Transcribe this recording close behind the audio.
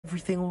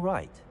everything all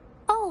right?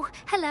 Oh,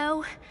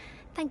 hello.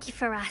 Thank you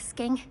for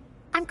asking.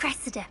 I'm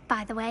Cressida,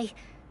 by the way.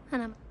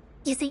 And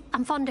you see,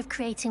 I'm fond of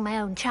creating my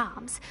own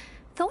charms.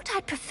 Thought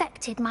I'd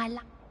perfected my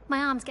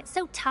arms get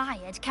so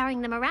tired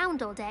carrying them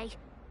around all day.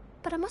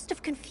 But I must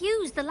have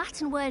confused the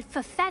Latin word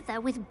for feather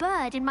with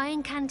bird in my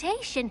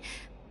incantation.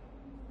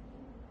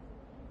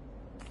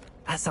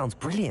 That sounds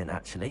brilliant,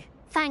 actually.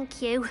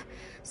 Thank you.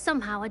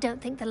 Somehow I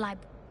don't think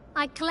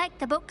I collect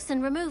the books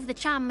and remove the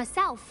charm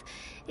myself.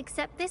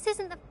 Except this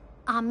isn't the...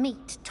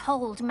 Amit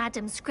told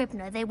Madame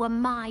Scribner they were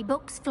my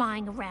books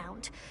flying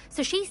around.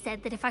 So she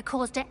said that if I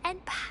caused her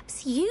end,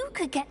 perhaps you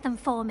could get them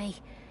for me.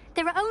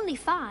 There are only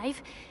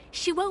 5.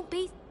 She won't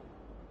be...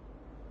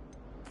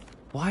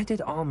 Why did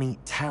Amit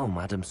tell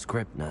Madame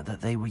Scribner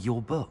that they were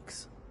your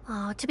books?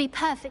 Oh, to be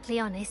perfectly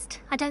honest,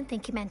 I don't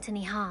think he meant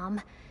any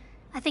harm.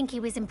 I think he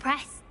was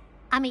impressed.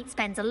 Amit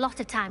spends a lot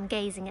of time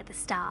gazing at the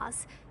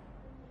stars.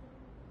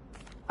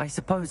 I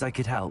suppose I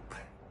could help.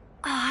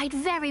 Oh, I'd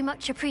very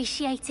much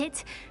appreciate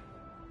it.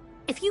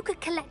 If you could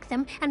collect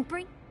them and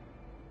bring...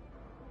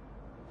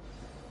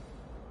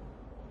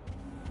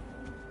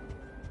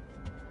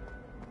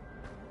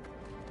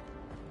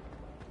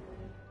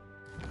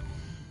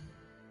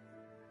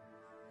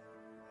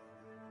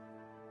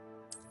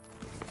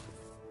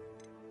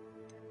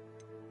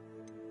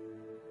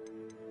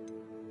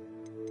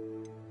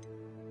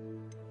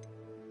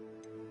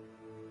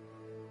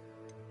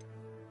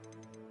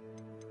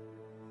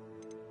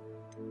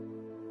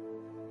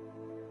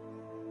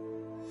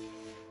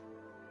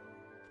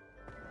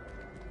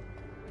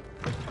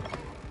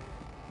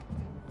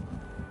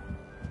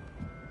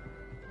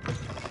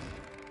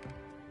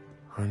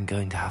 I'm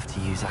going to have to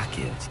use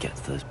Accio to get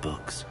to those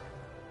books.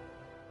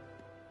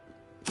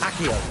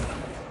 Accio!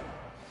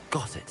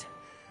 Got it.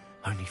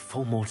 Only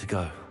 4 more to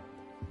go.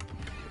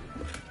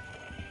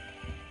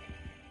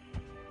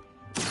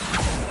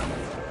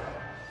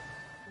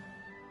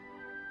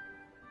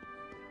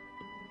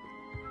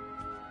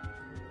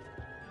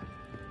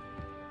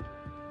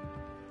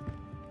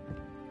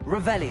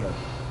 Revelio.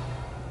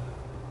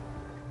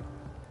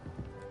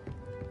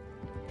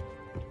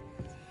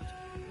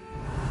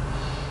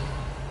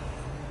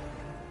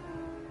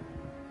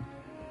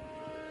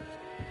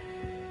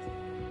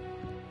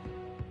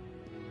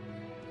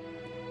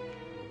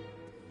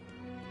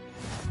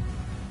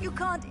 You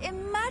can't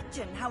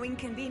imagine how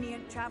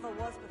inconvenient travel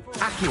was before.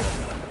 Accio!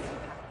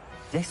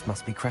 This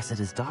must be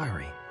Cressida's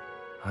diary.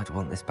 I'd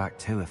want this back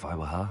too if I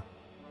were her.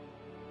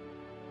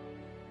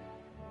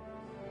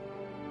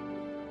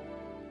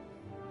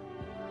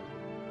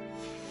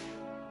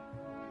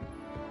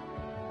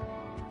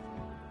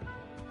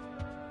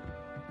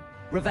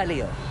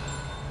 Revelio.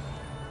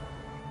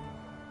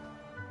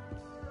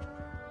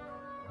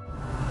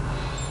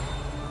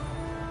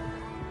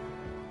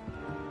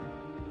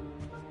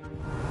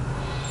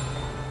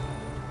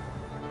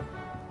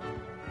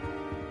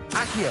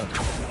 Accio.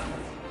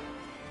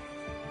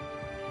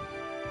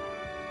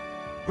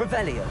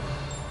 Revelio.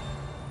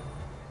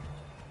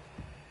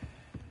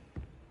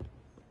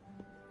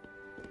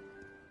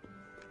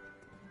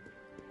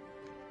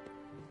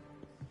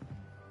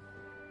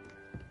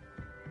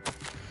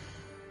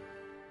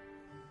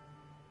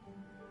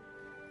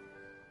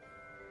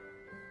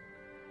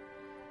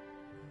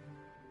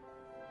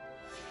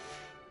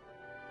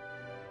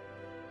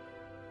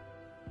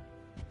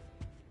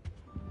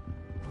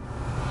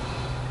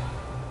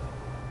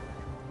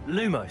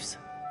 Lumos.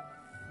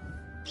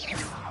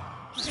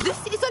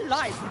 This is a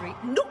library,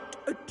 not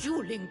a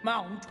dueling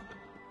mound.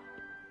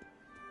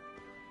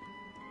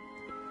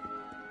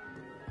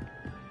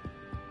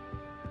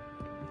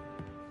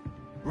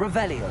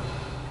 Revelio.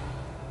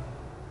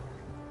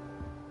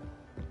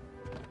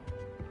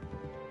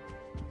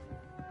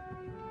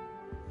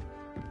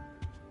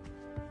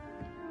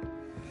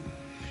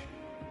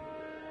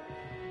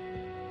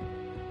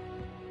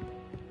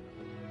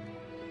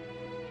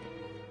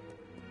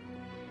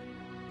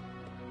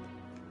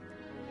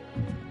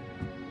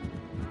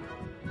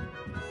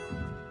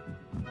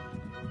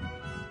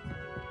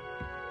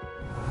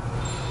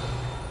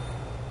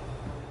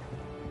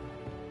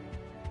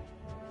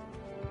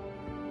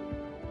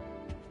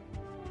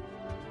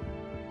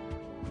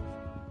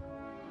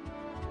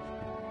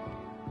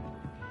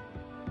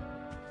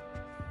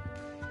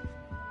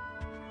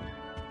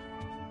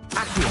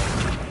 Accio.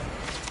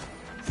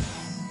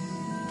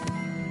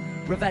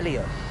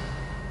 Revelio.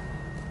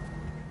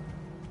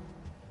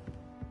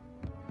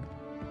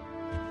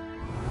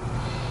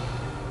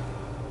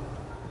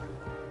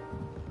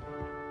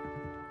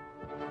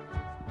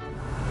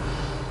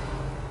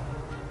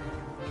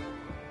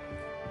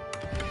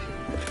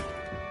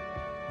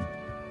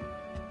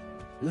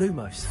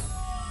 Lumos.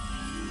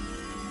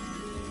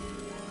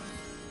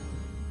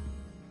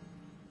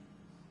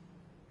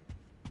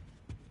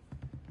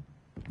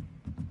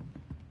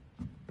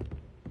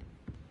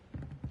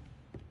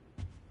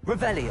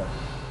 Revelio.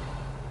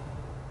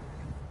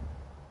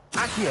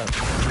 Accio.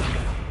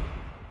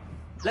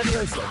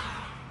 Levioso.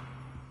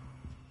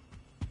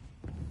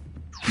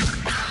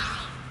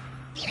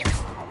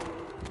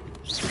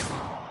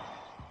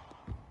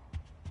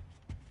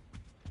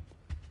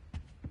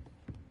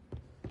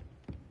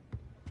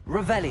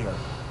 Revelio.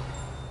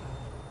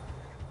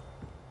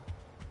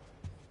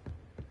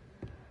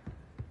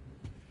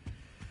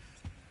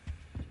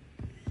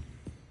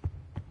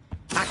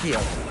 Accio.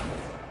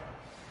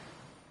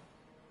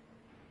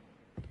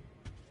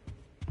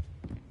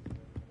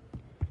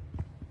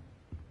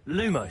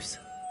 Lumos.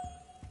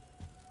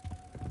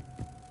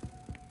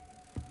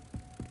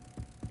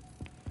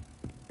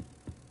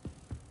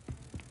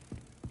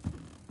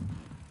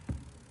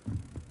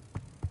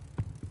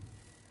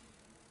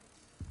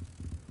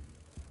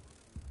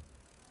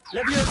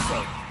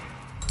 Levioso.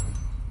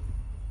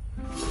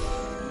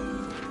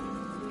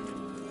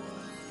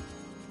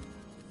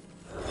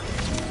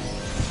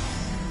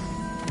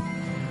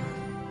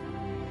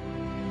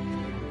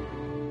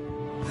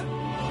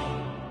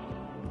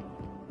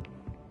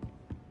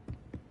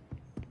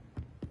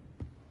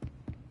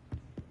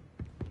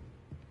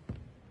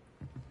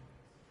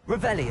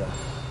 Revelio.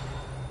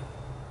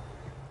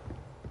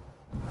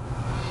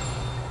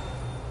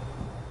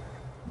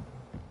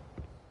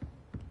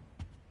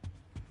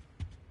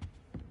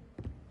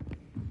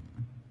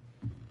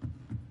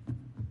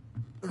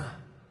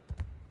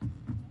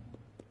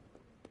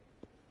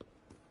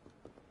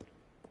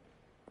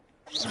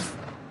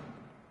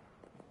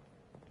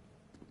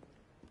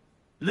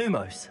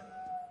 Lumos.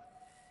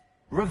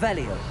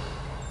 Revelio.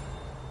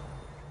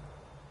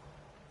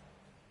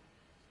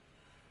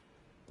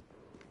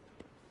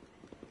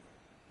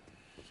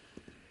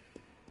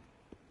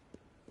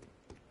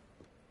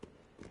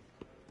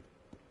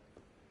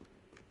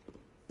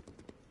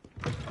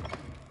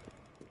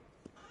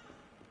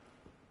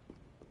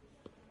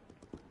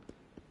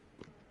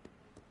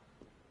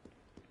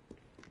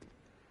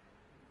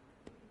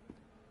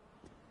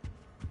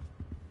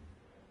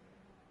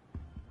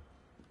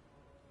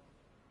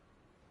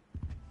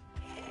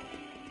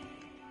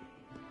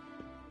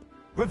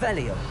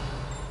 Revelio.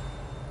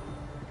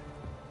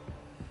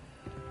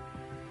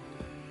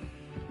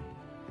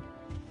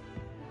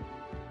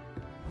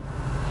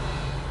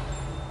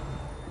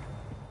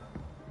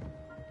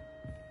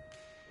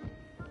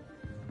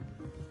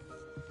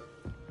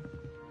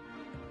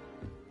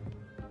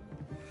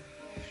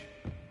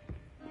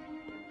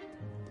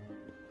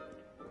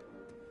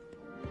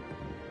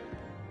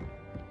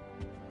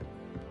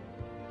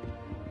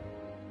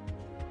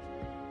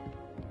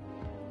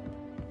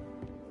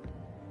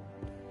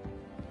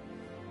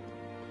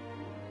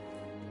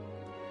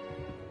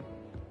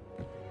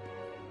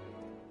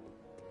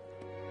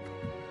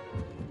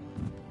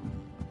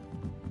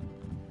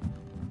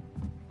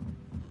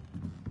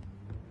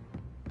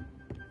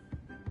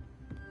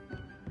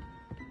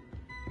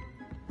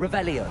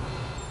 Revelio.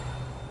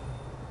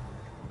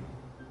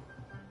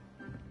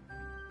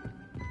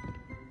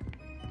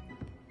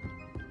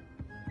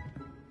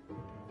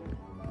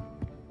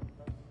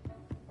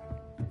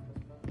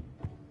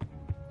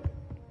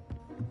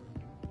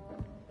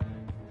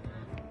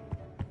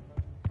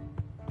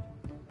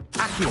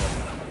 Accio.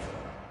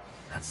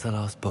 That's the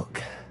last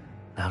book.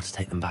 Now to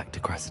take them back to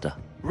Cressida.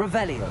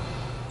 Revelio.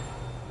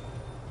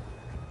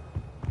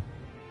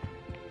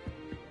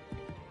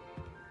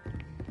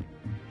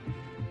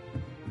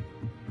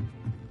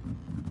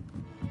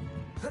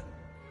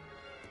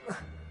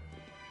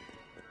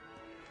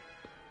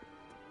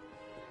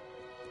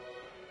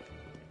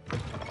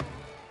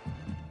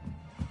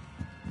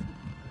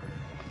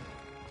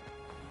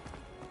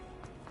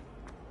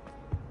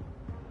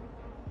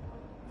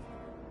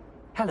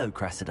 Hello,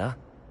 Cressida.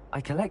 I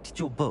collected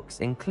your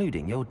books,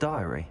 including your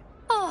diary.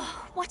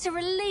 Oh, what a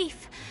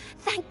relief.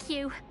 Thank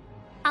you.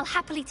 I'll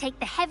happily take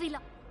the heavy lo-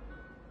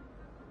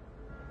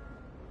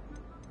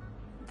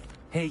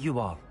 Here you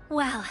are.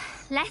 Well,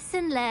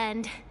 lesson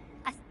learned.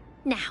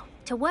 Now,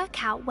 to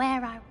work out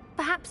where I...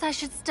 Perhaps I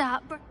should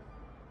start...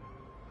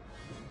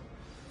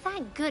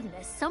 Thank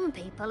goodness some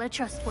people are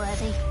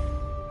trustworthy.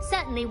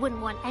 Certainly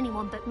wouldn't want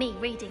anyone but me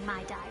reading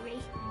my diary.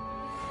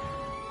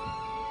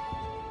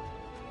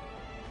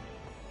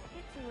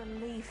 It's a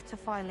relief to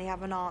finally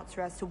have an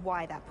answer as to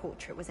why that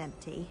portrait was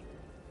empty.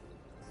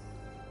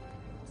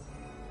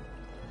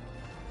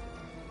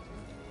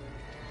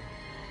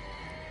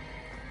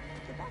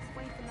 The best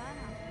way to learn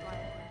how to fly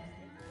a plane.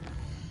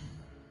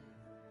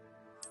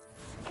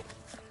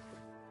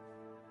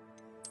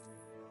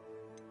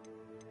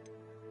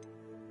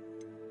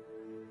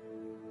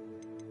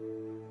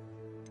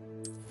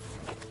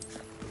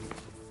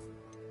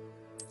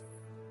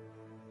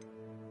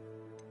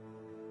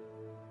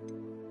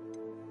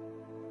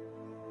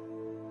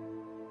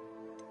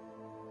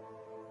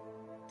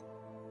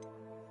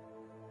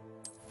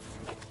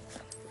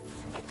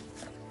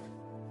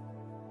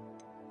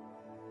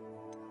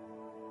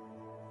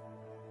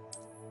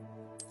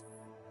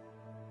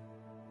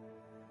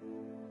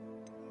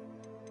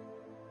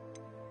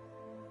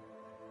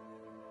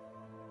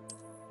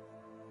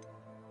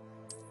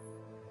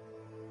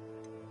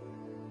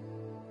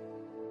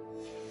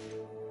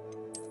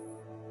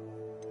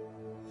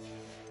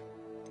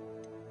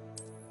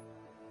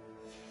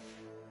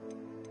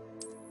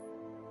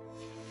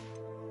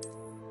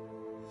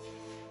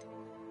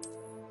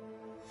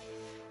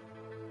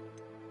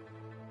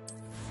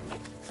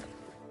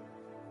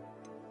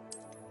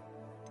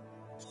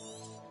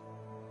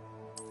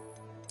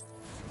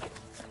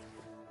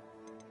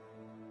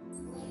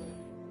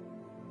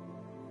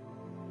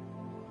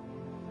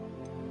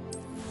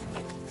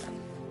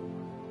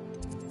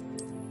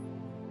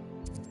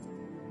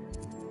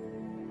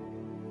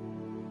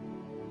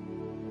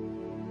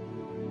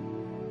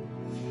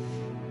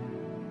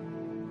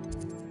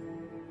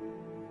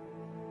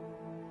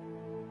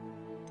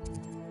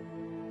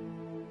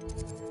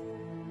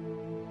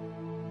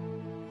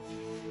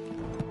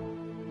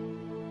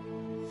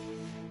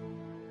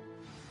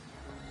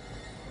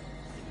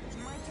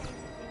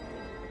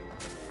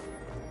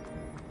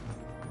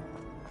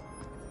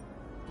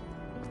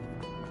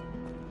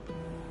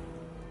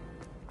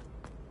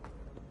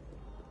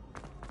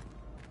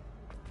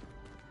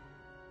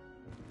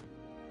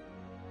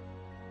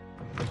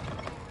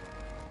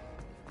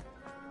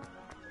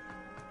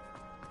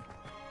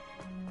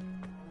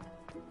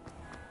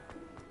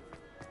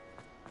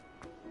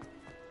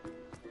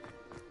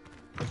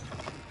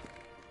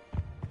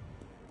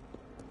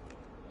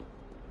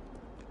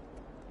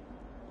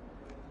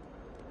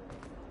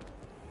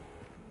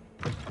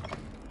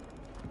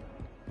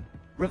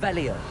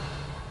 Revelio.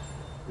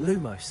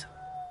 Lumos.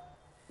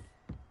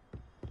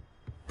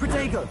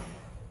 Protego.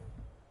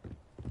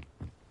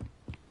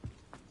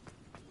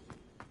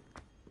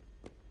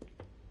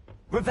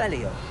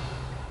 Revelio.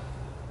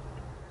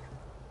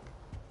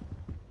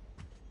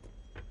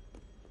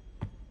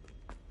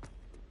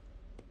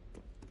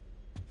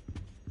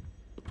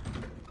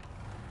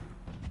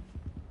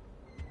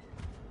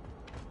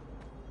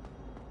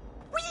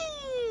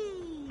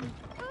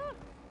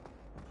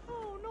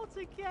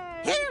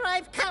 Here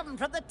I've come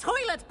from the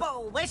toilet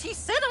bowl where she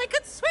said I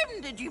could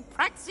swim, did you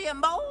Praxia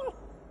mole?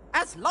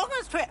 As long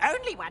as 'twere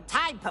only one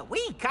time per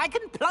week, I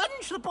can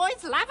plunge the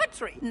boy's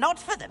lavatory, not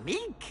for the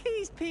meek.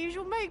 These peeves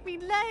will make me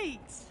late.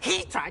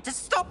 He tried to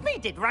stop me,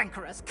 did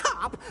rancorous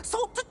carp,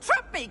 sought to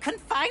trap me,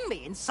 confine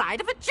me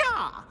inside of a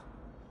jar.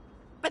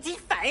 But he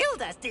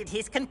failed, as did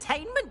his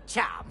containment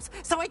charms,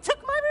 so I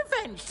took my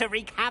revenge to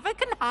wreak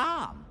havoc and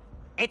harm.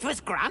 It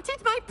was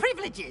granted my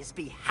privileges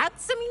be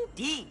handsome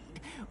indeed,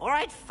 or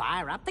I'd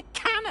fire up the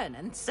cannon,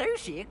 and so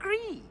she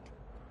agreed.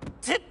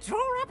 To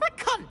draw up a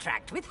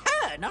contract with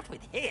her, not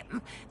with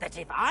him, that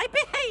if I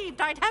behaved,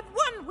 I'd have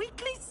one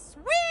weekly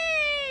swim!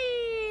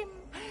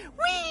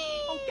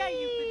 Whee! I'll get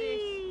you for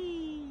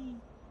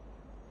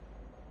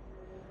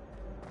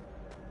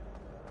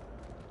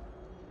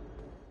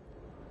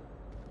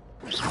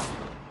this.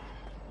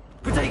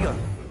 Protego.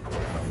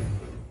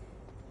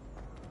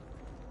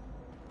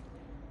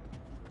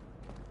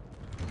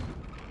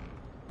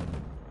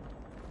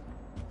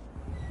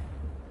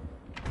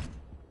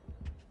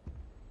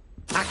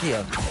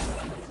 Accio.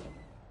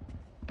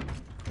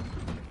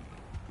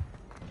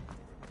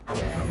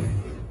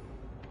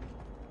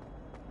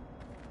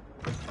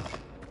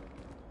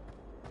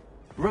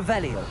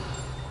 Revelio.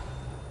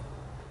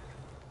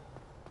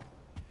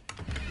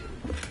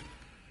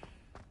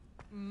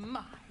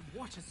 My,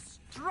 what a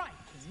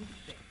striking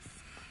face.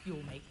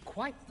 You'll make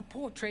quite the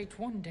portrait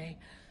one day.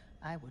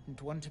 I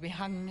wouldn't want to be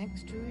hung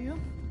next to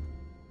you.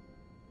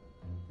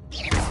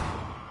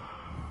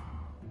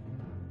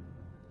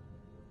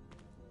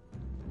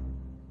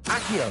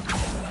 Accio.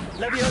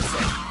 Levioso.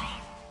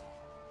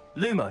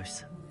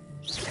 Lumos.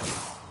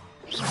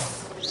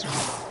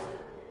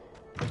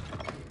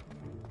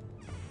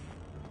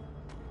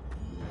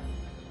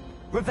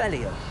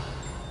 Revelio.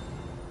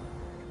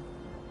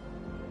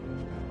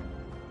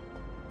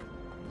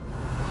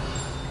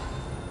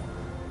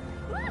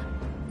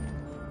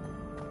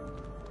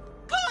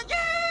 Got you!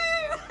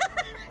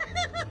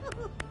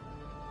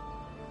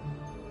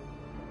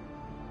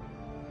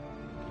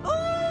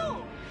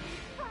 Oh!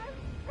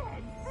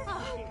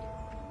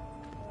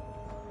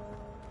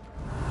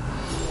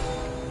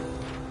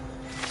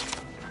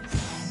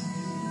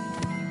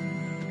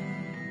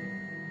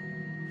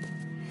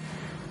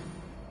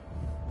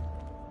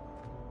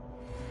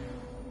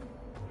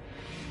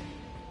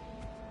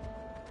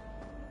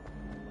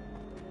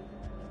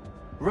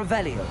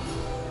 Revelio.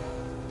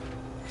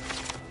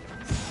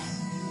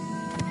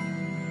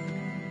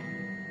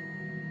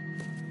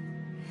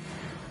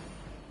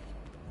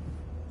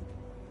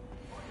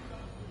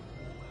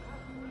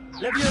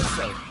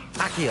 Levioso.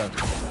 Accio.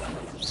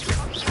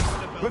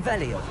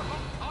 Revelio.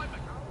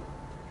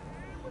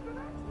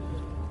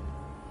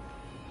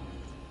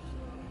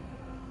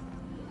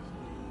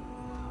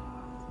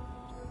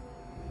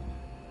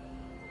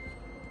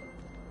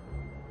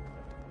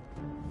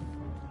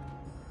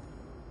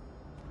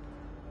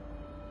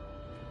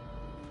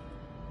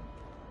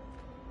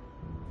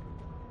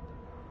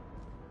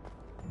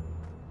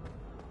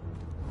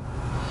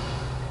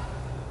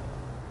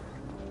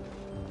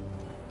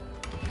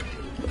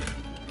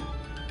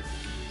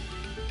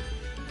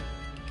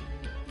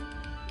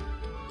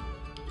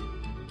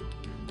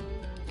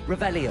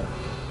 Revelio.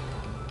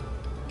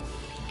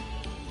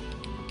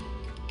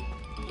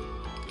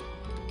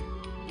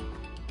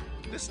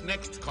 This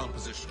next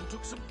composition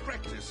took some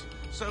practice,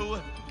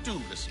 so do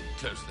listen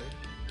closely.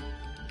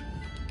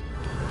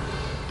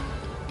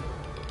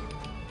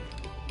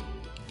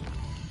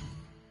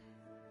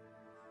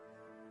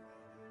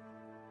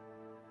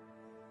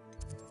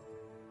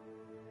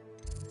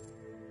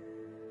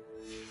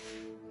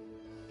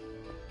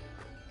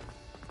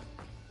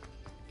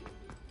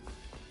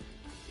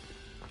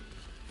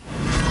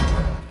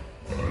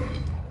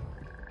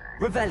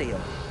 Revelio.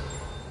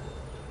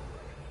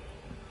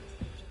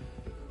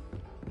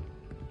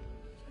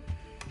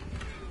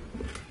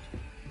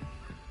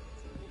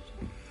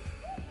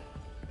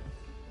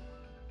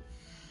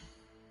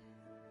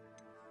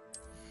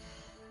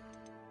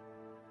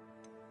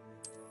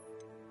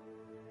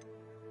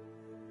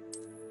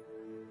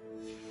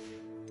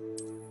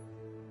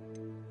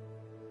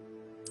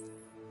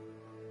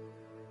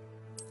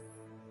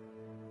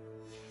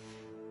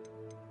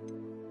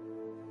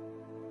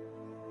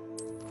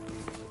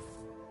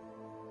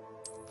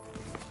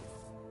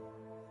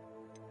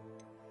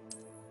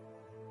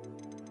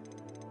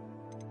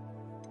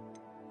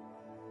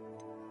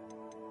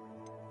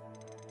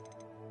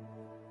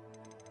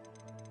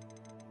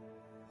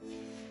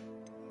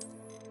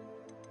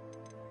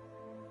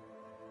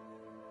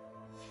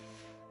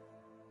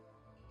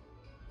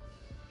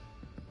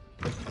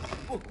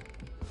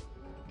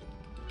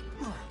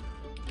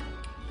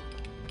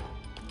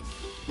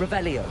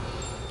 Revelio.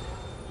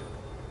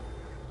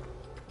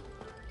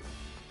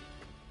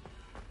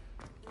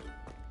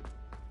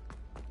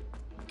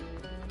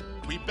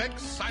 We beg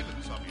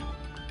silence of you.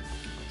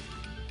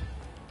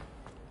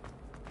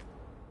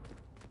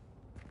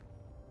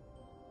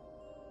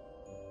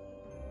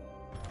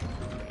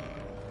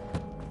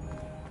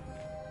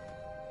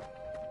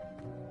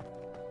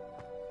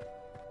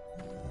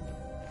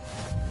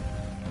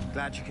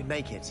 Glad you could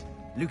make it.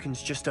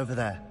 Lucan's just over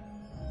there.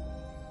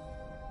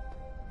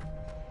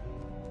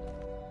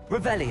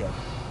 Revelio.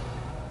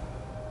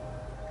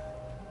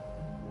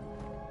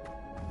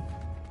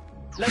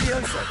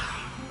 Levioso.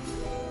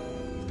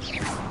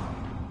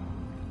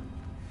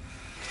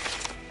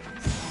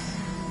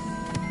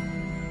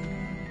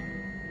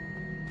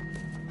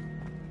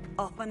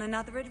 Off on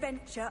another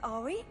adventure,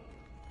 are we?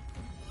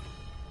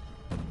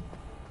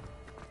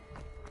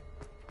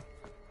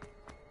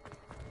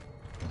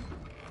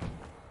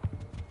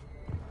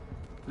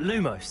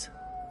 Lumos.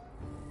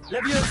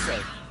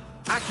 Levioso.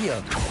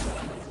 Accio.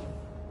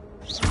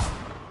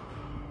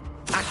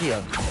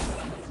 Accio.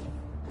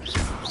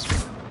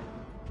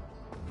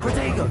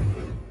 Protego.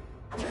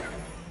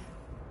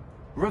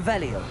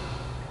 Revelio.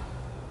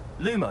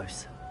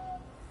 Lumos.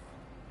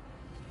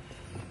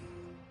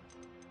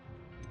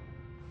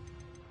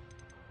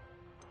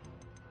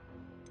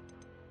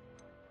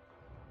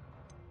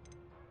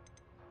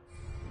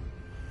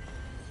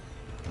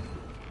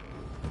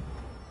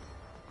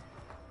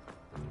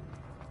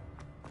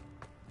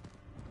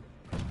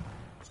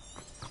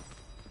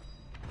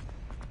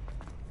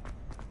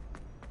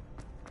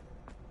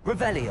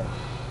 Revelio.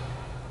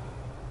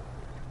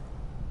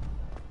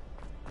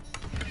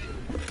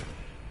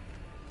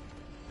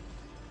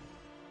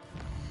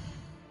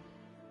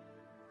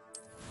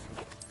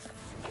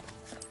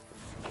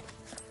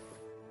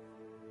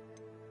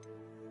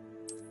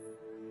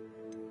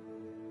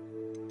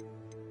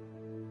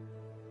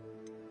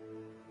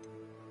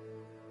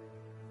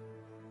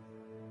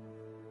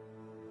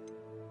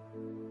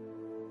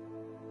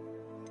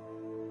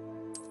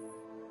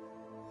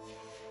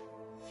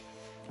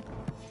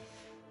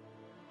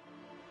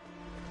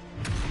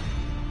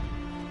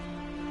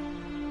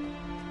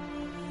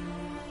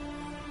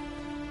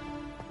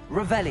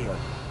 Revelio.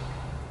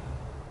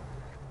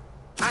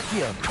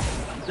 Accio.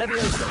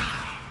 Levioso.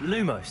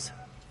 Lumos.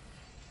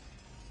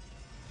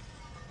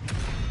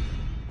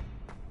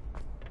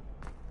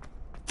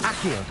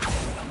 Accio.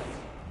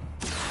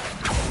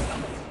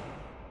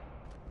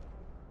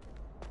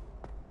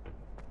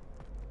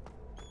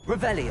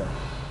 Revelio.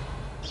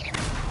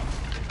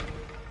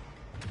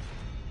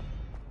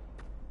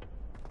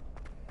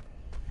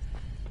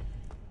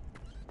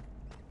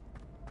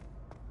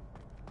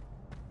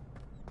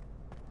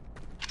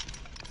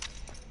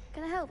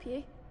 Can I help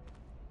you?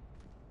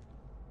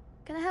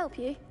 Can I help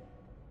you?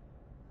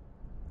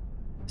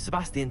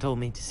 Sebastian told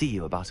me to see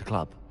you about a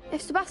club.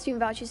 If Sebastian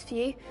vouches for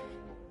you,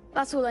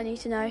 that's all I need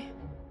to know.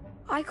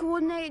 I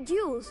coordinate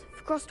duels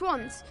for crossed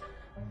wands.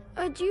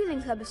 A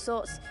dueling club of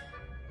sorts.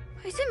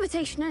 It's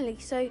invitation only,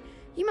 so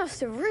you must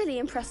have really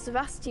impressed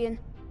Sebastian.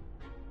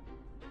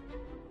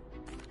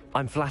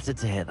 I'm flattered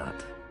to hear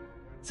that.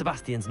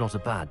 Sebastian's not a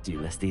bad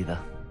duelist either.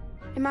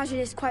 Imagine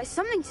it's quite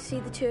something to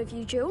see the two of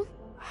you duel.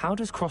 How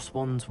does cross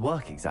wands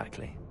work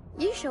exactly?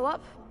 You show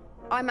up,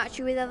 I match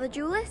you with other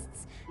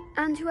duelists,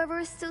 and whoever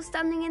is still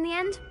standing in the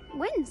end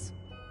wins.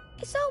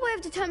 It's our way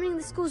of determining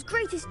the school's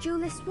greatest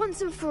duelist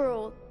once and for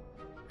all.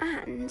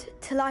 And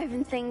to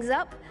liven things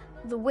up,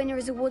 the winner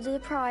is awarded a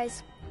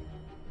prize.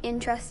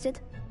 Interested?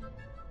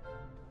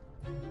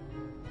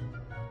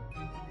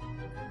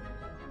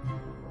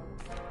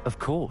 Of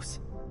course.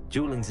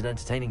 Dueling's an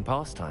entertaining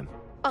pastime.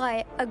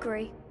 I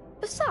agree.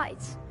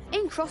 Besides,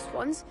 in crossed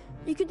wands,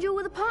 you could duel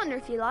with a partner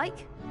if you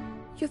like.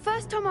 Your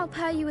first time I'll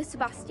pair you with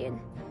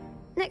Sebastian.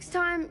 Next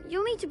time,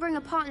 you'll need to bring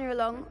a partner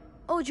along,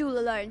 or duel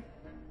alone.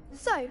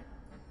 So,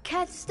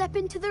 care to step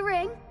into the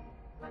ring?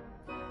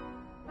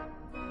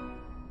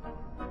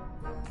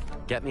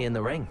 Get me in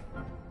the ring.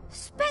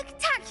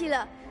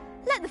 Spectacular!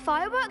 Let the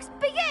fireworks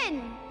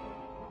begin!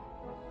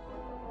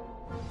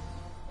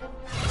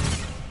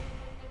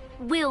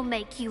 We'll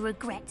make you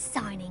regret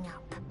signing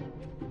up.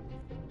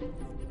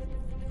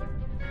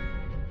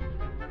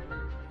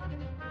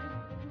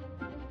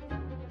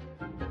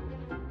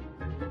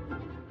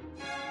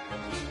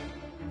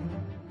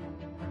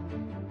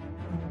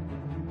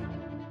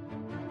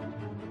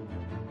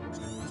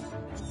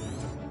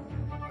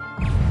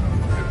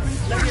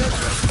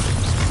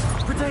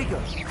 Protego!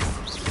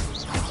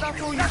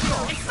 That's all you got!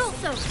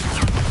 Expulso!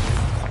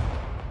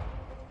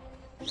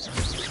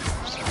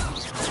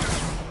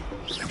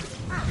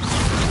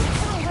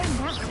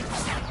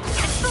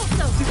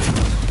 Expulso!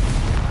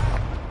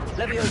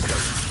 Levioso!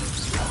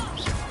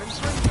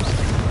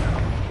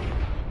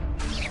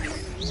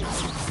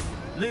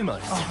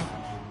 Lumos! Oh,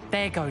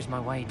 there goes my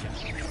wager.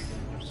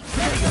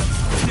 Protego!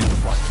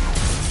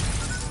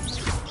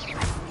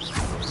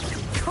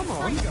 Come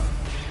on.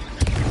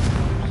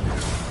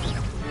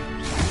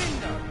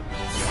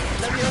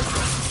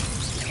 Levioso!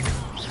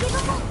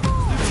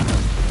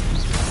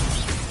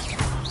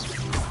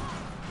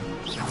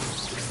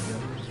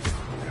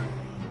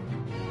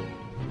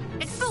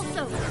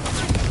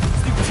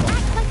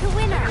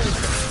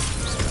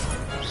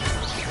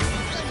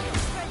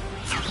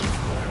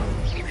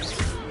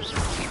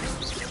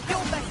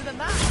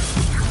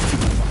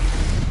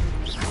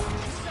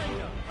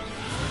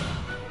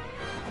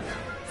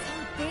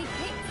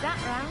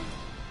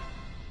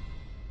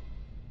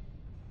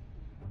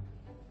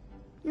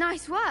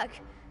 Nice work.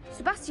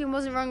 Sebastian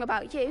wasn't wrong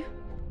about you.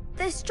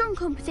 There's strong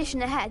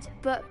competition ahead,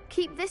 but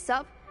keep this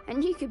up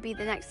and you could be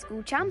the next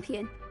school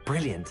champion.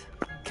 Brilliant.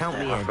 Count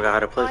me I in. forgot how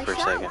to play I for a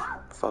shall. second.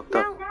 Fucked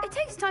up. Now, it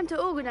takes time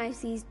to organize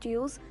these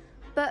duels,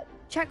 but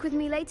check with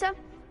me later.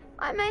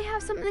 I may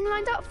have something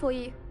lined up for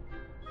you.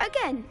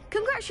 Again,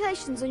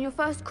 congratulations on your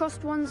first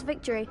Crossed Wands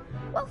victory.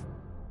 Well,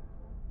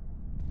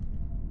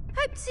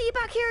 hope to see you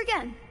back here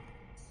again.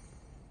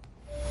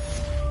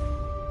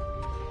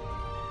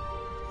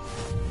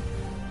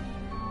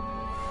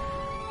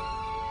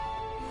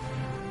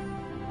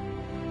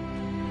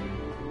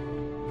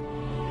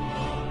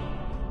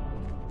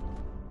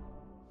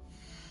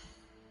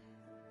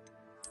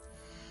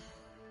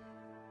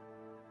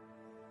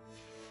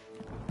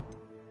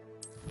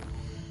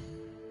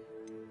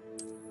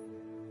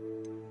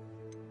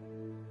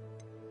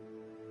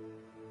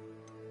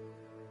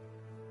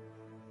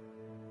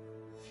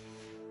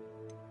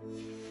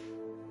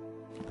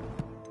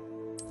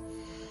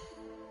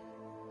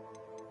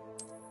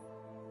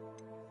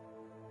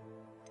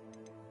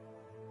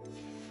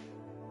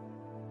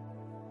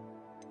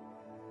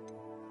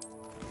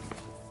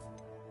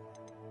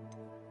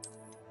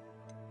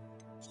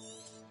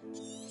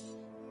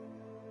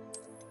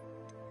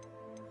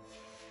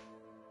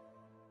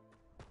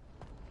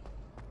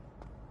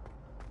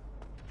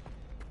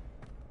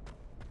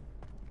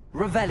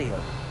 Revelio.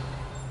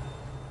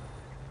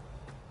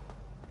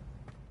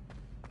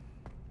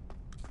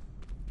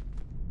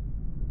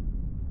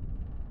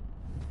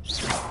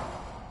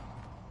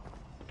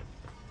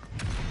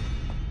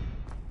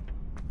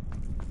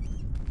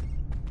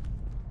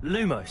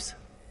 Lumos.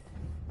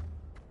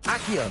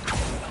 Accio.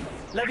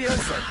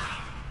 Levioso.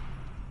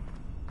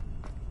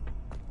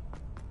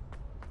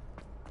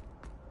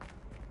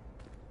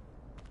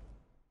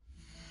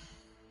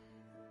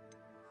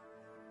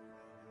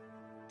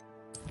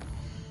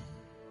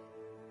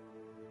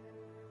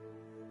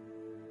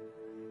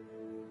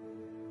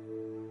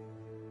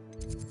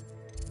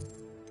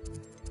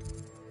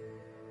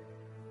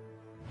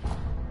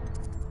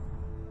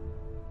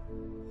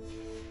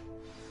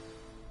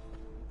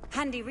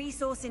 Handy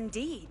resource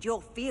indeed,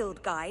 your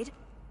field guide.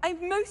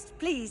 I'm most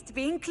pleased to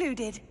be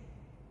included.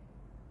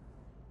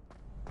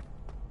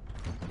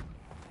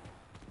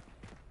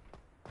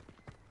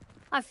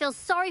 I feel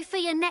sorry for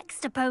your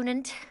next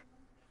opponent.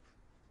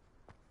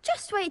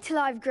 Just wait till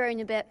I've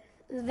grown a bit,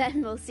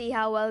 then we'll see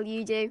how well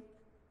you do.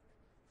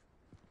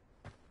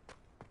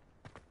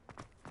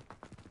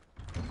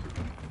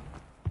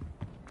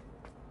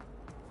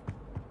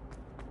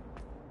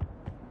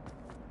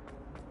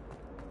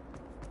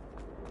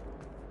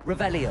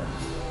 Revelio.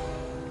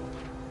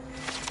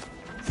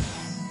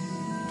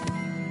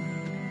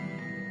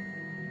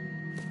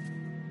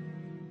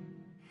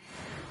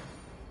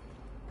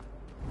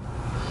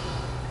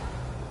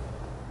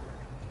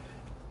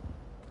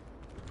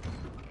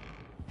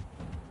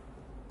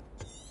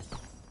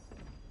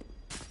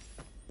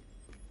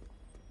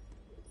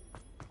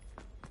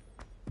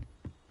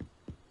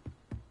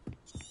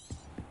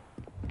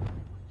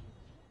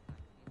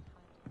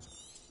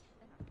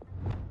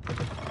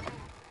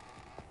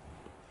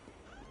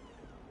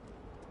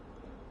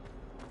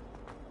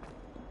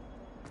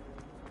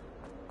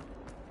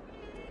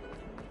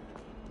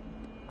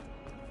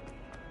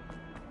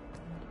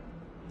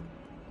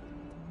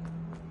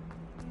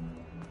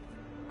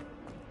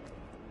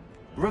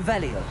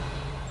 Revelio.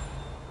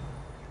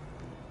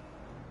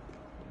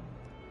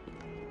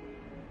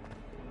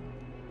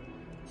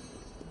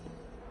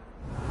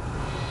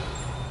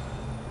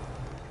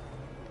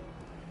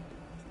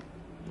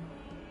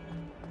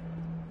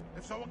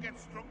 If someone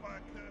gets struck by a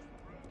cursed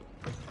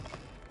bird.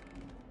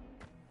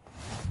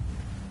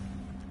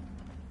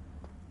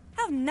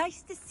 How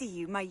nice to see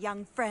you, my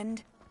young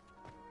friend.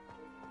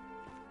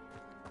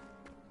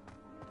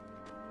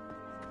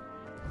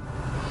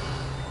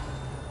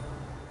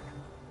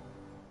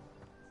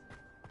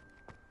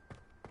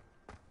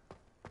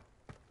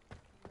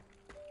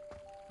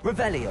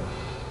 Revelio.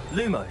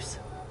 Lumos.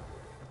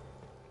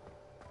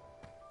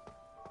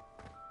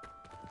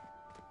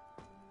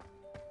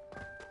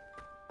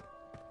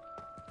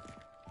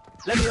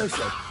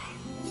 Levioso.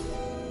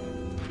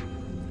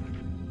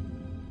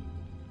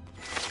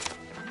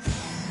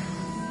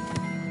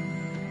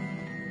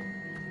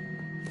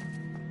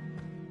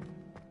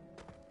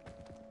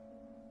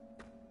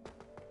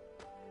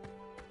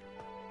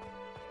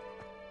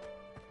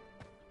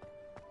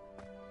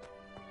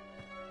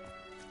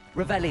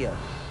 Revelio.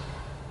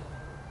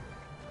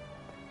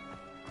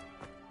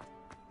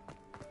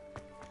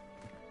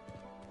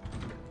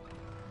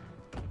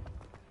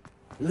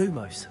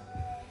 Lumos.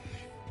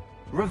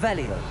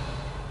 Revelio.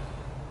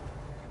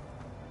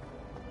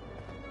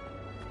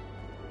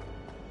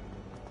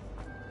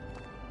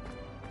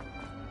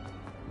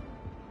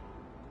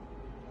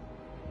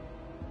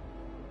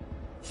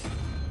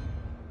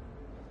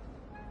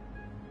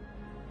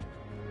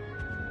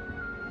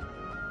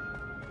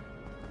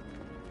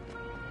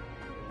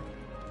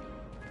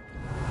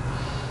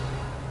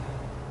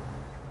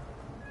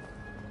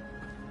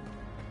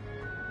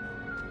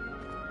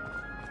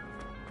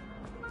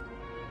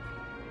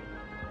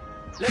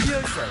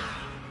 Levioso!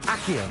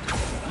 Accio!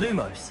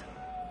 Lumos!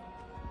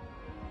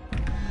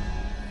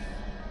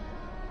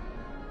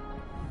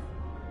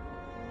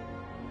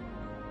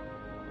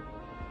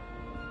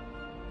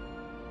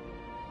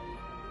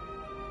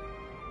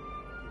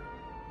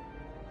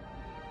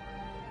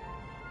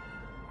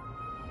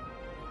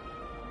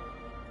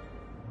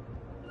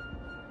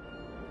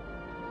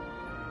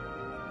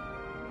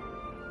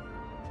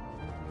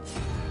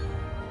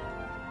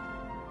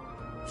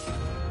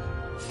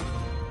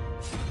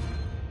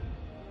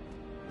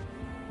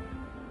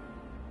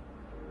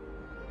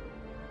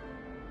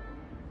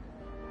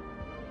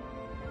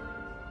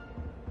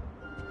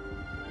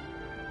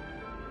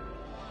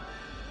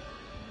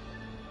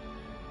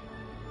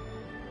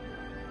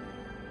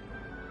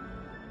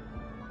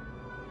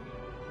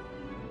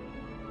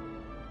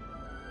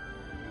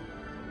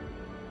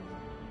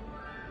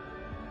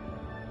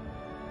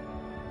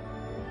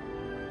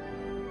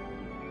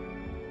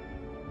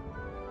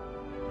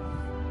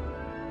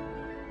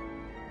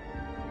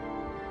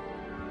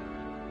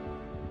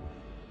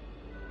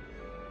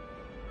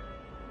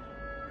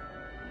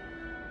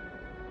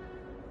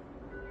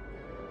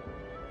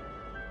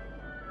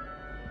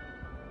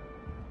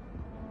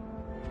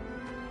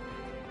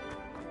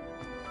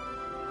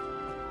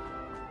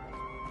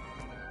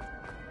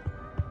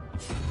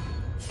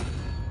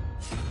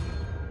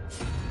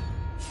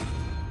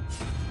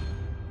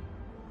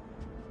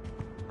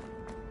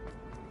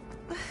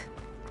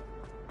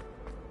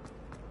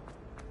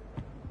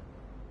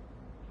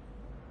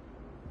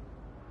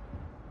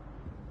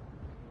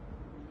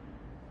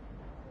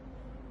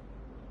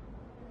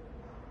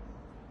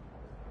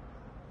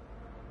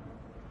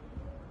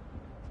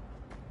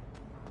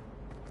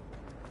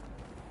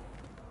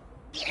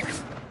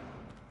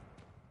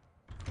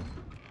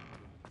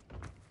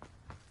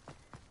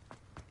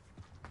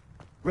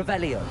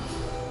 Revelio.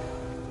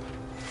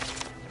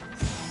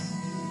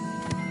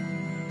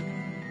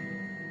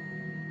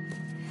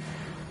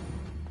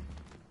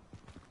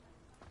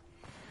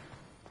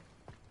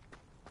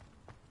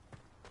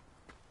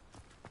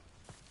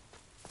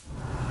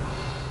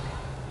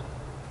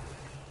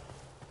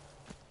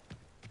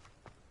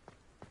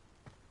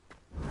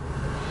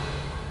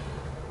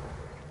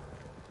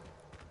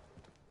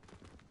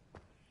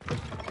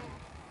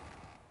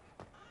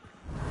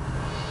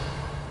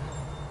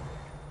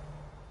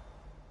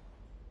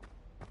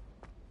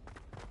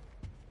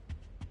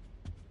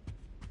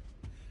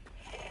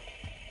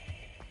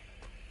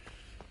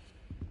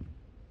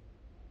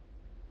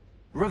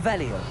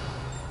 Revelio.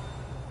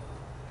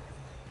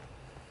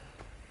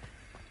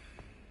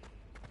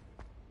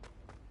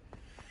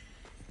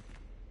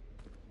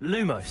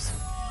 Lumos.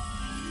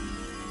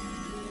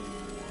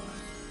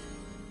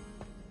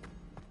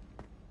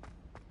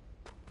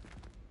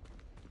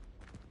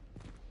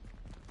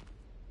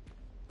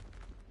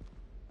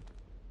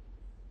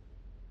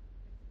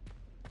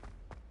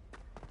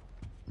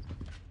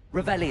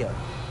 Revelio.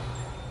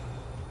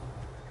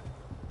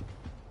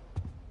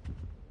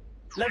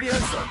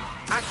 Levioso.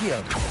 Accio.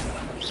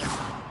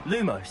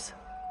 Lumos.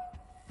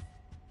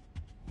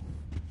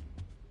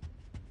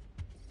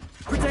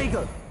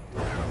 Protego.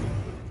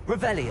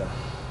 Revelio.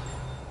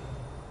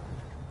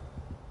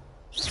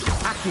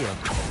 Accio.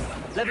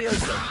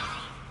 Levioso.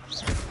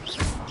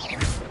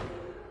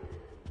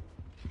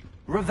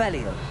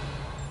 Revelio.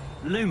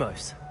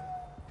 Lumos.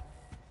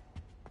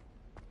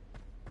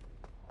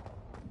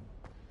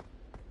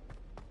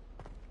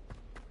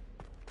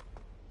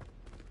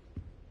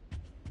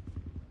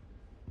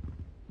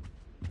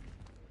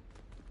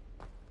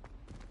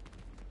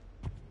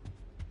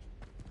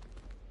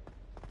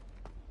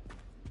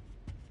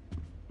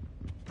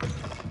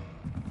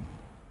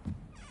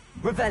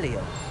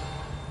 Revelio.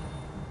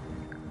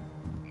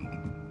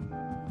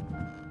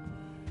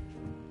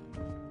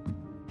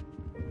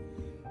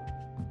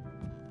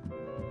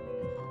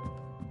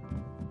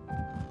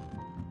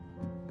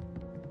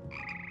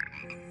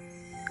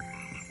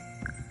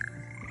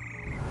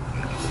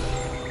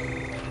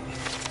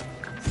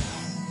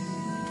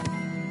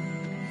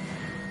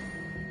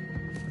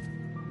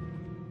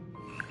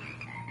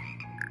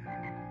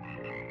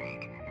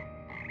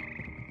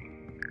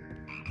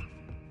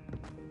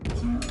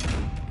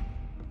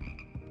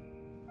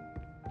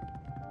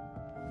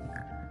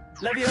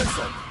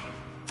 Levioso.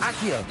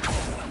 Accio.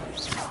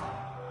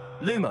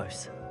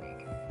 Lumos.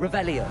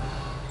 Revelio.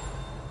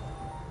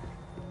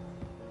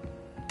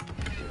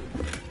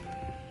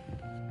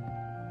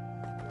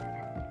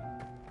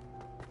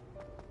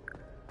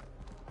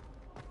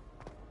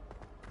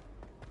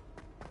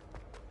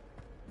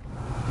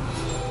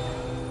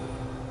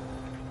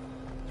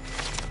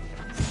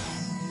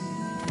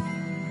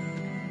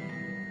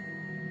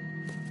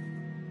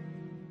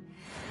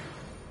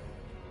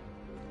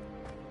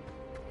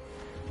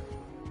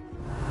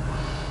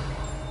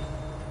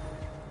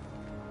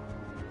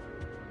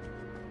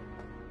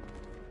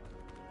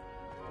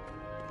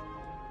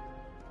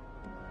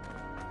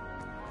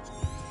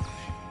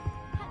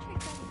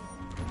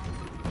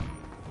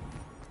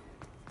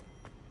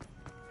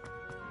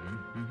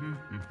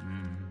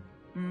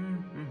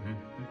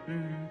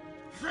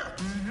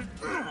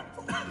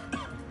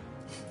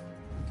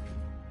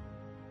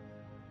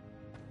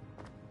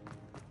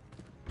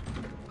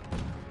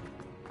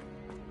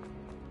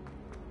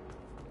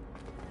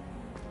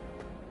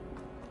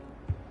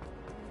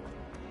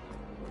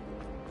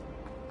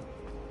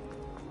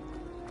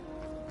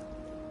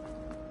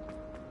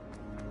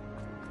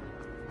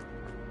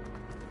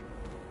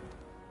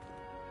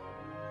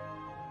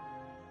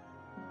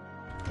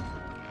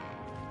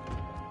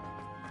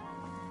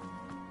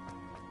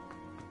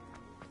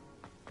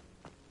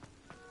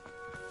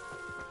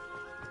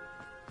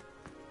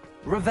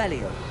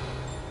 Revelio.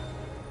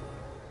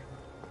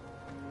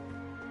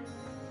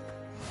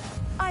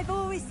 I've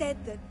always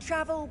said that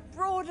travel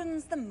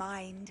broadens the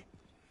mind.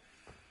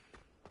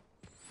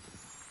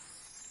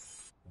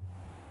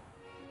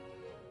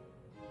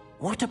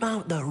 What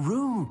about the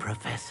room,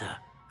 Professor?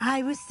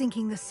 I was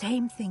thinking the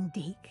same thing,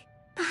 Deke.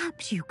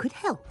 Perhaps you could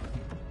help.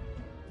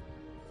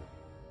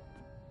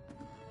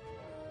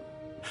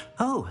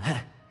 Oh,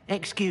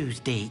 excuse,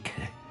 Deke.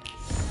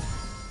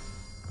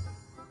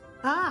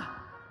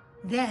 Ah,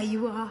 there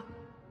you are.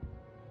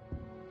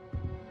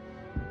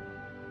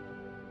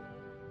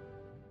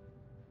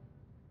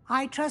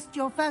 I trust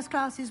your first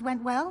classes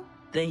went well?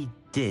 They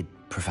did,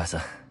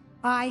 Professor.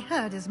 I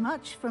heard as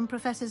much from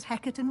Professors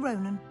Hecat and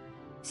Ronan.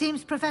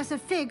 Seems Professor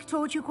Fig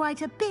taught you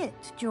quite a bit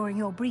during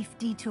your brief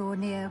detour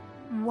near...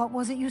 what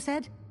was it you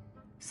said?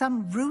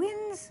 Some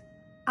ruins?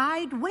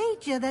 I'd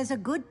wager there's a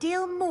good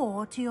deal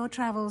more to your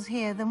travels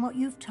here than what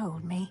you've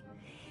told me.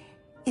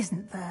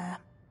 Isn't there?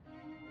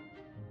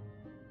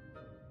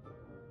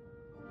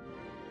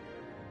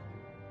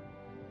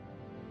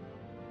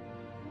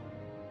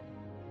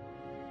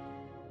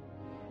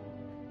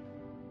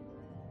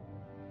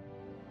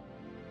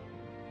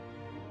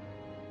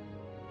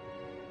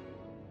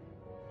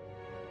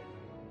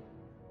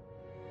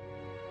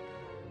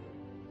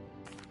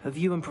 Have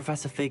you and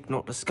Professor Fig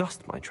not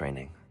discussed my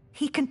training?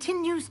 He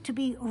continues to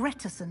be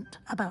reticent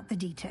about the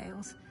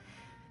details,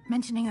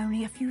 mentioning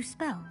only a few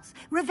spells.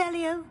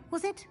 Revelio,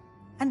 was it?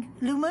 And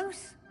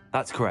Lumos?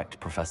 That's correct,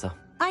 Professor.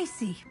 I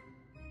see.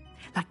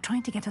 Like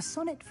trying to get a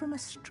sonnet from a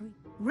street.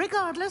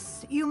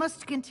 Regardless, you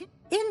must continue.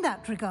 In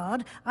that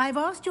regard, I've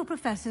asked your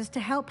professors to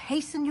help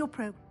hasten your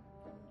program.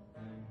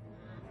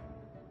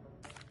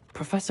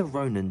 Professor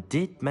Ronan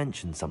did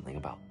mention something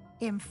about...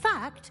 In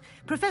fact,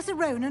 Professor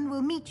Ronan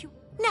will meet you.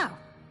 Now,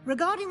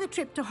 regarding the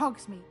trip to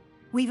Hogsmeade,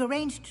 we've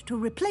arranged to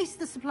replace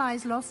the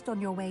supplies lost on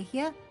your way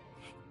here.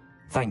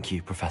 Thank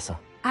you, Professor.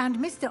 And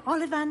Mr.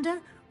 Ollivander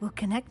will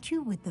connect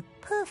you with the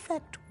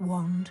perfect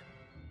wand.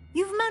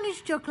 You've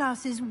managed your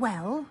classes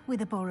well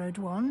with a borrowed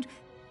wand.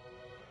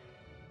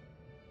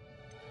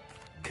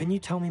 Can you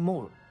tell me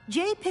more?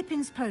 J.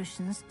 Pippin's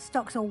Potions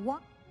stocks a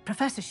what?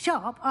 Professor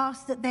Sharp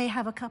asked that they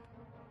have a cup.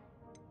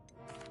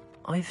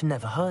 I've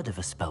never heard of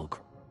a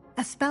spellcraft.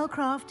 A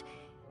spellcraft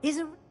is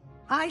a...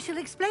 I shall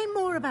explain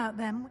more about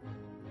them.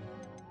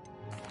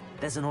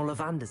 There's an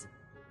Ollivander's.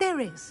 There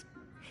is.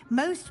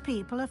 Most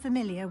people are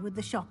familiar with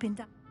the shop in...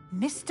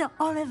 Mr.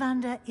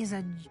 Ollivander is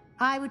a...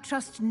 I would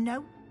trust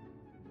no...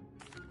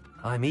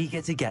 I'm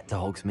eager to get to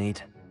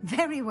Hogsmeade.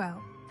 Very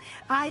well.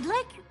 I'd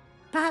like...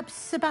 Perhaps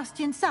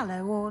Sebastian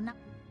Sallow or...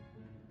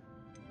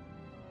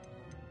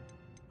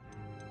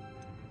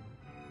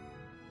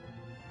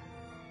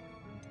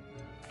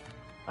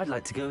 I'd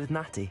like to go with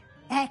Natty.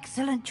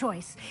 Excellent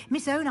choice.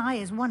 Miss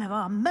Onai is one of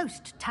our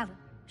most talented.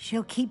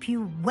 She'll keep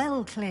you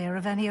well clear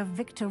of any of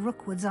Victor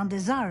Rookwood's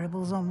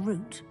undesirables en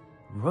route.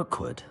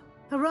 Rookwood?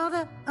 A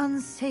rather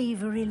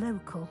unsavory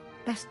local.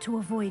 Best to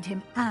avoid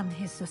him and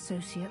his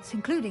associates,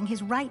 including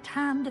his right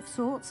hand of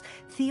sorts,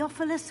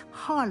 Theophilus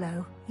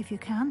Harlow, if you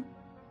can.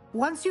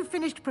 Once you've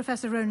finished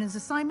Professor Ronan's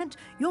assignment,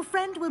 your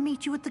friend will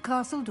meet you at the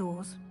castle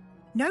doors.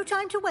 No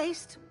time to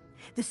waste.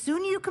 The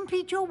sooner you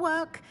complete your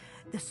work,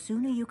 the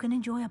sooner you can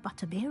enjoy a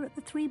butterbeer at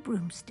the Three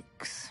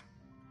Broomsticks.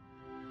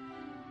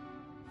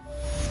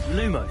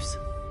 Lumos.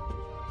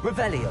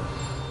 Revelio.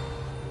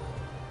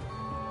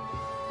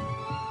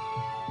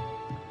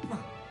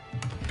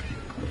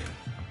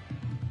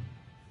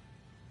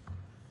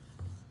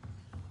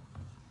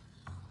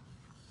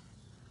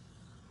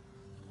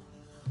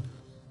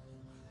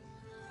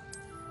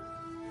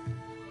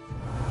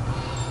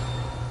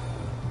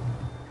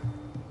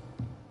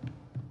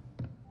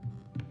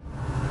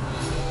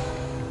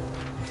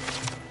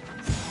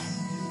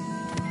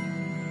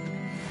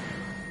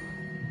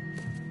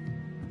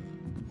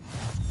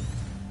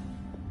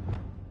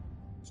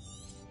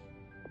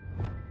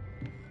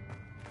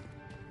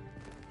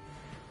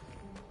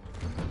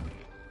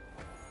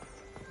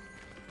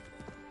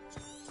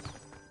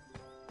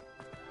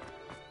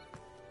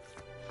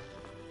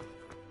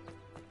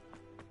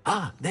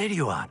 Ah, there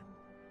you are.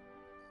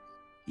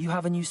 You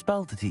have a new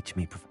spell to teach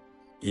me, Professor?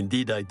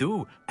 Indeed I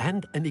do,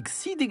 and an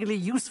exceedingly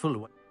useful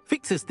one.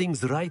 Fixes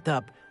things right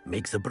up,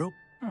 makes a broke.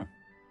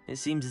 It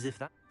seems as if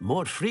that...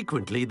 More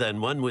frequently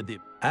than one would...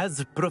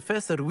 As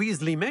Professor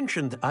Weasley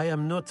mentioned, I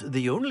am not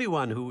the only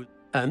one who...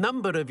 A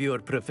number of your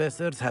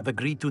professors have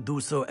agreed to do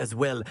so as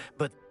well,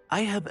 but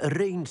I have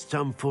arranged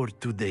some for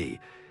today.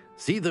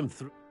 See them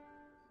through...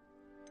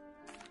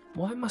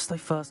 Why must I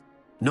first...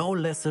 No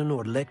lesson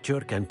or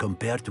lecture can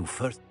compare to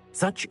first.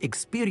 Such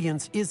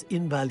experience is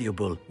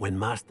invaluable when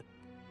mastered.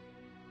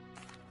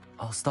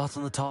 I'll start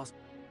on the task.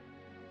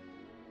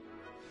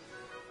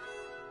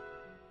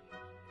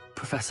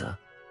 Professor.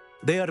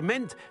 They are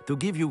meant to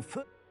give you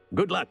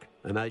good luck,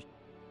 and I...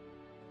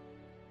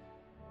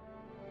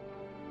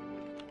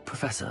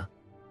 Professor.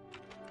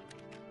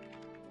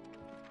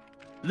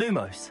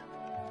 Lumos.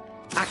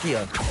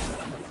 Accio.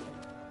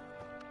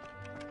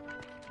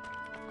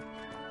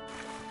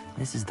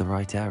 This is the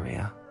right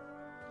area.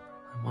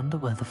 Wonder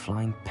where the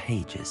flying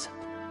page is.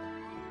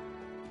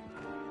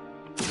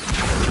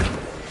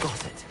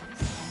 Got it.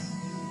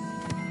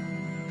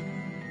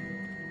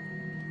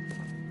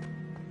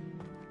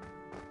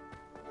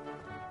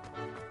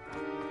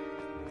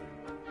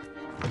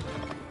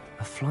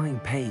 A flying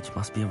page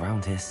must be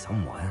around here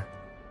somewhere.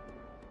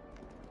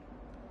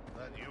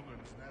 That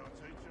youngun's now a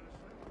teacher, is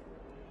she?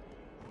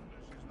 Wonder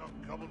she's not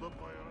gobbled up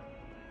by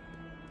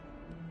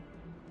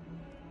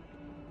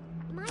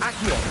her.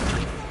 Accio!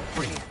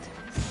 Brilliant.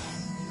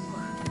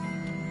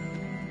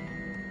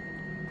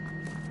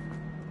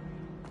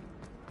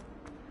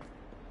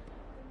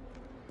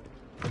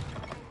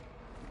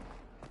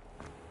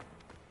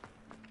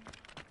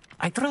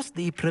 I trust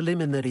the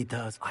preliminary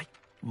task.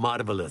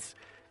 Marvelous.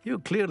 You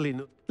clearly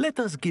know. Let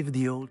us give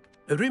the old.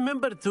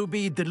 Remember to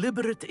be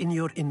deliberate in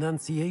your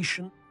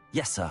enunciation.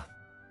 Yes, sir.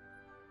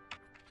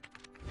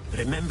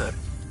 Remember,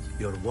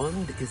 your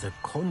wand is a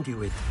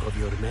conduit of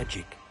your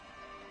magic.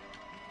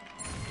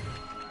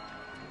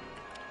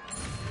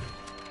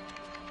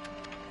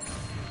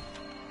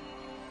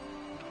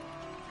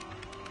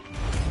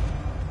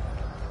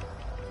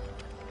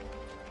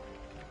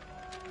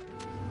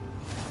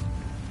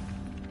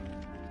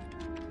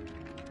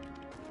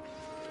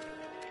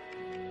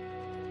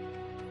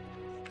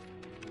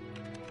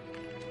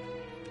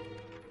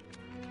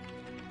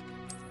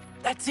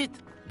 That's it.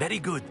 Very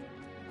good.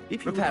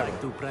 If you would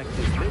like to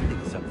practice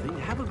bending something,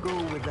 have a go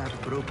with that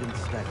broken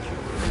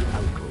statue in the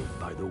alcove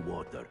by the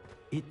water.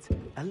 It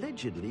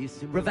allegedly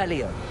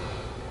Revelio.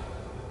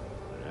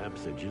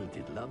 Perhaps a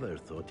jilted lover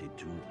thought it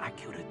too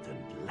accurate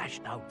and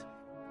lashed out.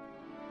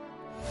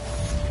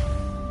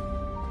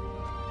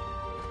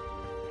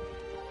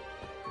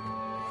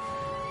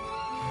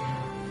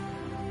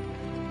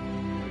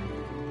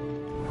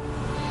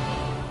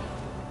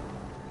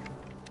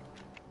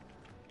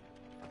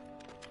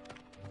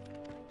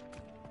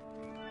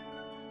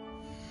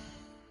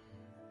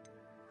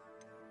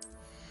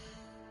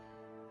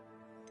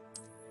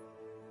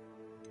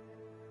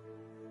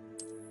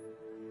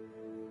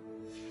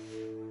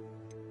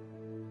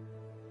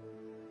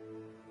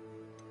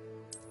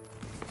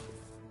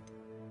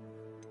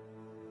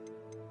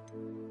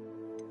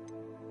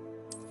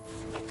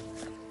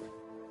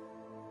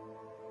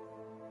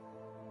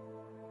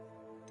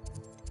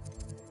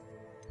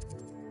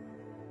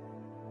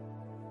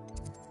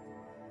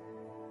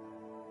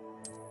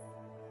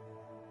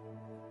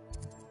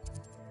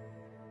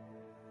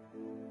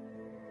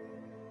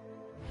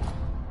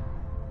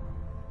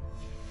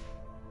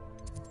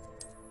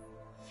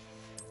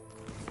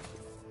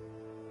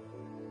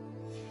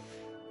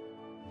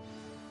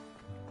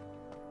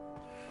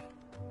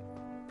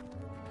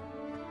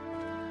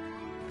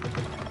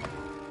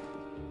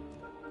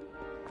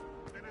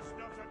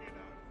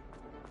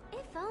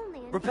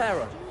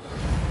 Reparo.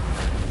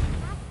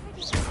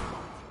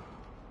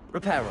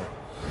 Reparo.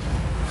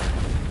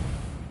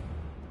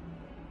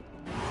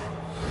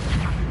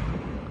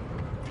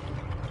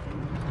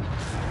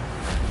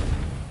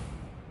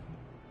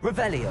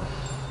 Revelio.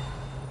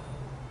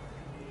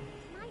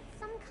 Might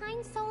some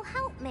kind soul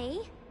help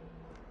me?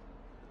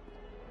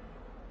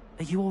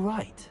 Are you all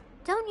right?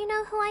 Don't you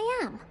know who I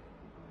am?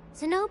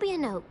 Zenobia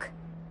Noak,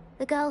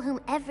 the girl whom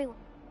everyone...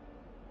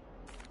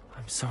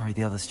 I'm sorry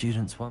the other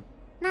students won't.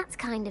 That's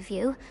kind of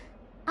you.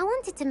 I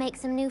wanted to make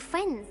some new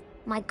friends.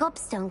 My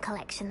gobstone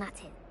collection,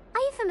 that's it. Are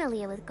you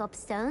familiar with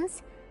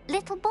gobstones?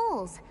 Little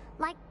balls,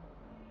 like...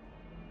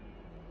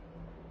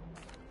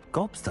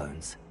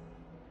 Gobstones?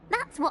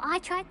 That's what I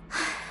tried.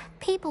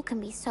 People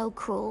can be so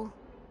cruel.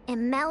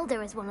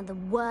 Imelda is one of the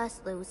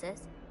worst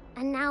losers.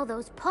 And now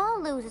those poor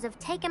losers have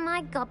taken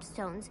my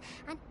gobstones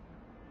and...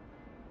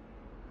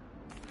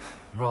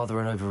 Rather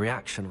an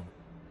overreaction.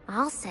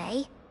 I'll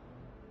say.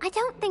 I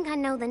don't think I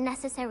know the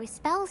necessary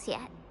spells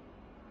yet.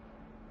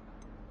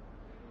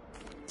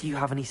 Do you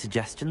have any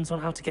suggestions on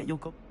how to get your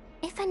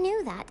If I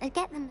knew that, I'd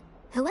get them.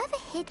 Whoever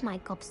hid my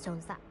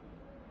gobstones that...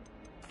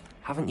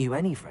 Haven't you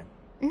any friend?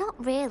 Not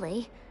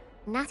really.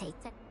 Nat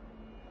hates it.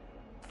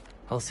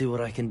 I'll see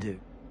what I can do.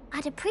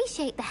 I'd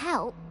appreciate the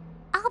help.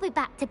 I'll be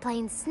back to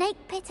playing Snake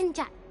Pit and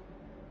Jack...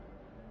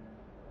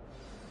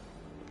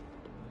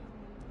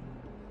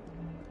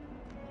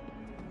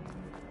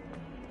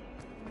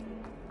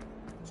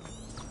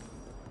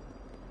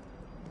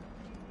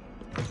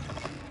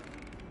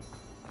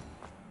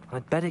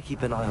 I'd better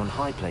keep an eye on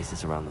high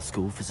places around the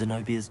school for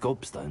Zenobia's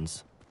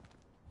gobstones.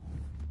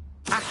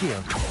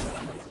 Accio!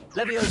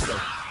 Levioso!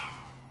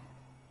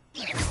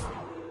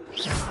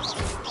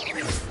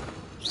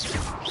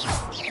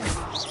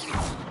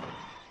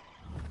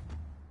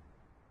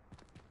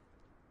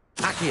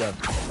 Accio!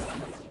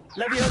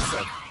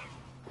 Levioso!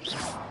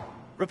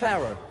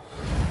 Reparo!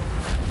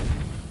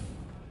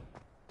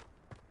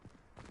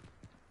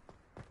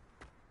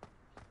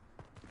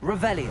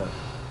 Revelio!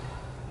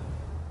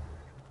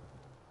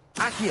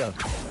 Accio!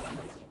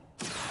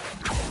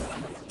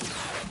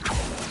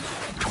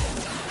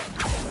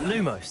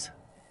 Lumos!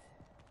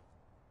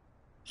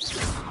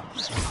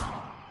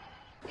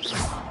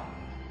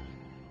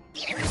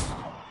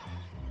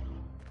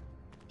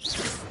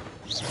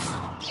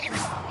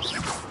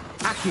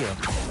 Accio.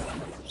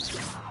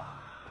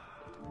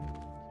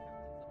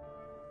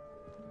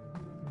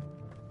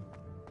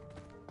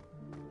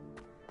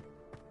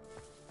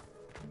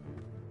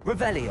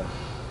 Revelio.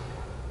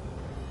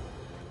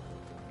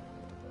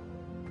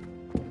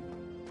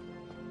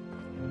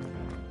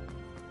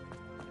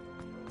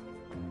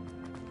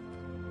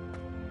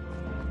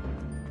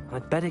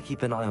 I'd better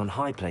keep an eye on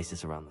high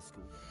places around the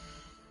school.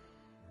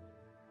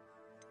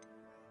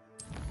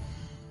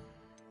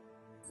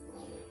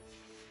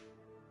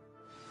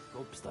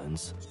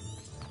 Gobstones.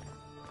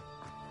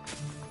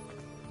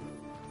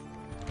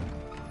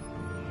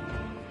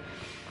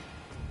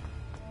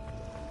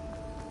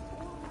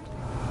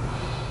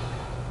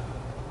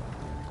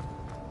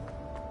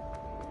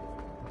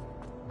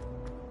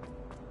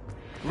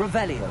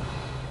 Revelio.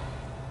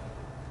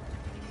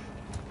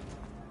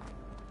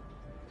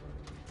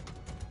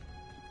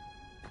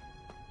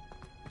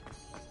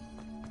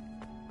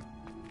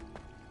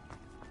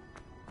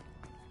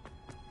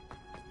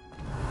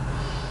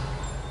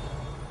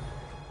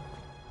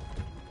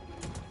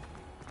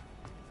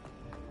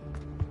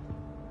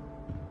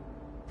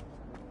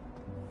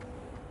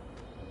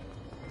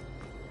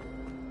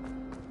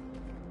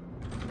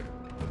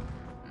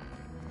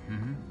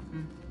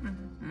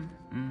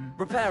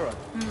 Reparo.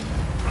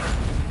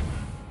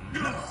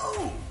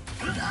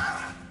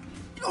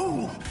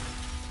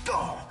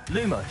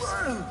 Lumos.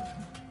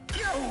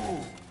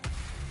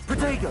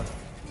 Protego.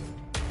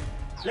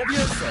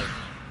 Levioso.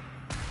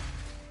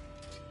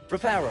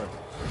 Reparo.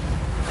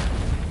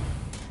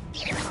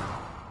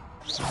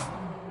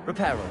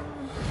 Reparo.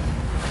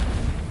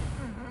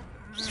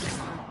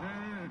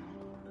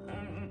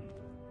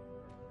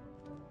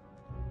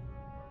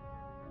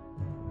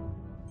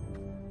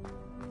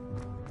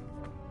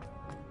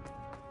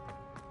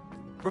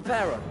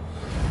 Reparo.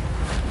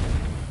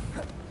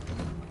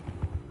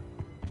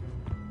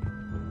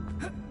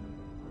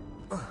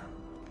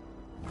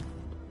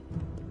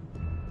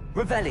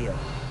 Revelio.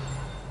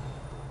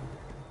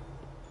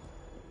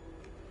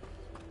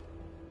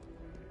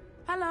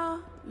 Hello,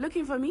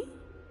 looking for me?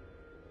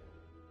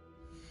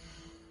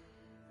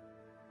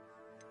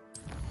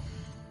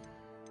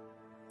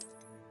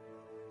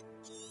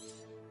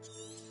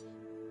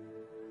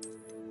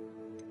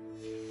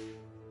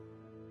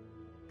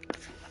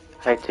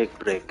 I take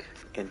break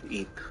and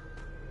eat.